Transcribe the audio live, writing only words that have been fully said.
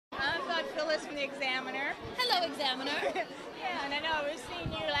Vanessa from the Examiner. Hello, Examiner. Yeah, and I know we've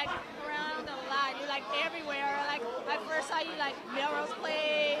seen you like around a lot. You're like everywhere. Like I first saw you like Melrose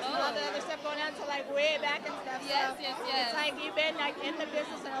Place and all the other stuff going on to like way back and stuff. Yes, so yes, yes. It's like you've been like in the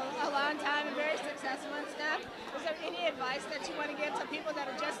business a long time and very successful and stuff. Is there any advice that you want to give to people that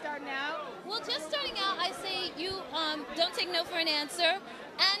are just starting out? Well, just starting out, I say you don't take no for an answer.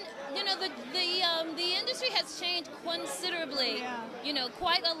 And you know the industry has changed considerably. Yeah. You know,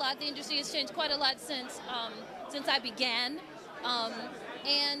 quite a lot. The industry has changed quite a lot since I began.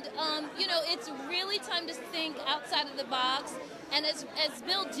 You know, it's really time to think outside of the box. And as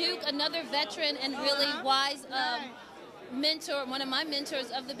Bill Duke, another veteran and really wise mentor, one of my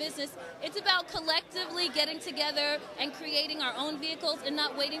mentors of the business, it's about collectively getting together and creating our own vehicles and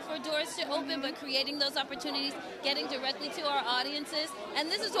not waiting for doors to open, but creating those opportunities, getting directly to our audiences. And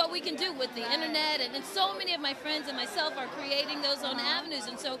this is what we can do with the internet, and so many of my friends and myself are creating those own avenues.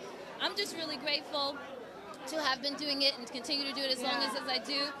 And so I'm just really grateful to have been doing it and continue to do it as long as I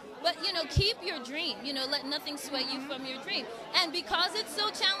do. But, you know, keep your dream. You know, let nothing sway you from your dream. And because it's so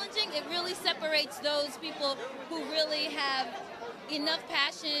challenging, it really separates those people who really have enough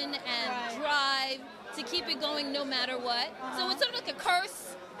passion and drive to keep it going no matter what. So it's sort of like a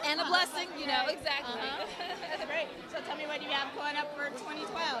curse and a blessing, you know, exactly. That's great. So tell me what you have going up for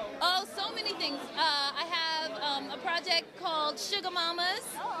 2012. Oh, so many things. I have a project called Sugar Mamas.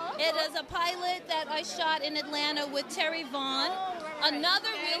 It is a pilot that I shot in Atlanta with Terry Vaughn. Another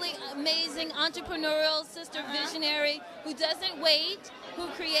really amazing entrepreneurial sister visionary who doesn't wait, who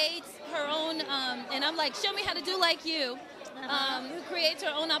creates her own, and I'm like, show me how to do like you, who creates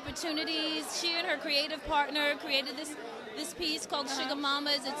her own opportunities. She and her creative partner created this piece called Sugar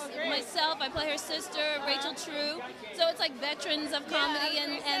Mamas. It's myself, I play her sister, Rachel True. So it's like veterans of comedy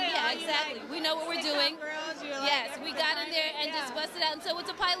and yeah, exactly. We know what we're doing. Yes, we got in there and just busted out. And so it's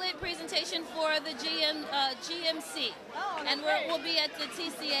a pilot presentation for the GMC. And we'll be at the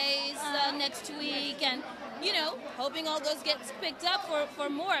TCAs next week, and you know, hoping all those gets picked up for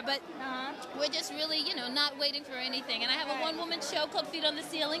more. But we're just really, you know, not waiting for anything. And I have a one-woman show called Feet on the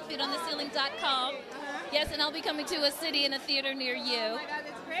Ceiling, feetontheceiling.com. Yes, and I'll be coming to a city in a theater near you. Oh my God,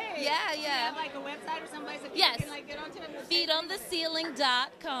 that's great. Yeah, yeah. Do you have like a website or someplace that Yes. you can like get onto it?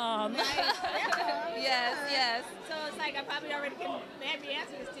 Feetontheceiling.com. Nice. Yes, yes. So it's like I probably already can maybe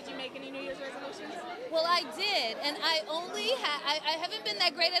answer this. Did you make any New Year's resolutions? Well, I did, and I only I haven't been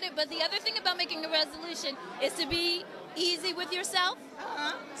that great at it, but the other thing about making a resolution is to be easy with yourself.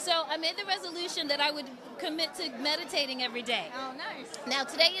 So I made the resolution that I would commit to meditating every day. Oh, nice. Now,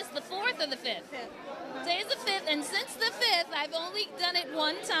 today is the 4th or the 5th? Today is the 5th, and since the 5th, I've only done it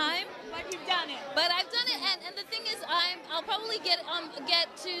one time. But you've done it. But I've done it, and the thing is, I'll probably get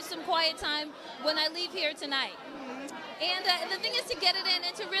to some quiet time when I leave here tonight. And the thing is to get it in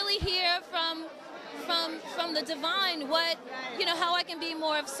and to really hear from the divine what, you know, how I can be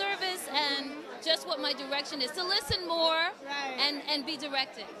more of service and just what my direction is. To listen more and be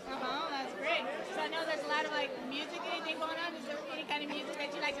directed. That's great. So I know there's a lot of like music, anything going on. Is there any kind of music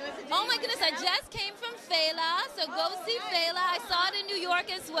that you like to listen to? Oh my goodness, I just came from Fela, so go see Fela. I saw it in New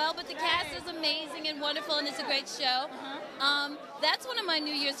York as well, but the cast is amazing and wonderful, and it's a great show. That's one of my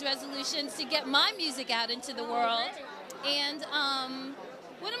New Year's resolutions, to get my music out into the world. And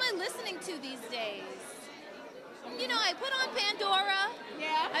what am I listening to these days? You know, I put on Pandora.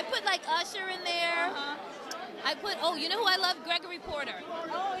 Yeah. I put like Usher in there. I put, you know who I love? Gregory Porter.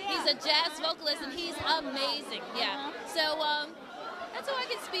 Oh, yeah. He's a jazz vocalist, and he's amazing. Yeah. So that's who I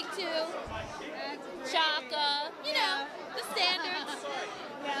can speak to. Chaka, you know, the standards.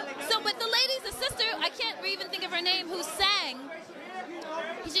 So, but the lady, the sister, I can't even think of her name, who sang.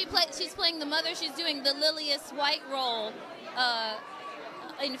 She's playing the mother. She's doing the Lilius White role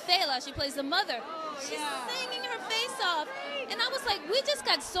in Fela. She plays the mother. She's singing her face off. And I was like, we just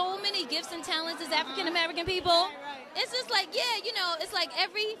got so many gifts and talents as African American people. It's just like, yeah, you know, it's like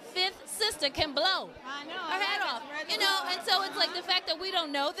every 5th sister can blow her head off. You know, and so it's like the fact that we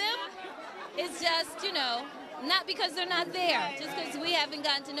don't know them is just, you know, not because they're not there, just because we haven't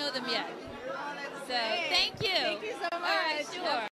gotten to know them yet. So, thank you. Thank you so much. All right, sure.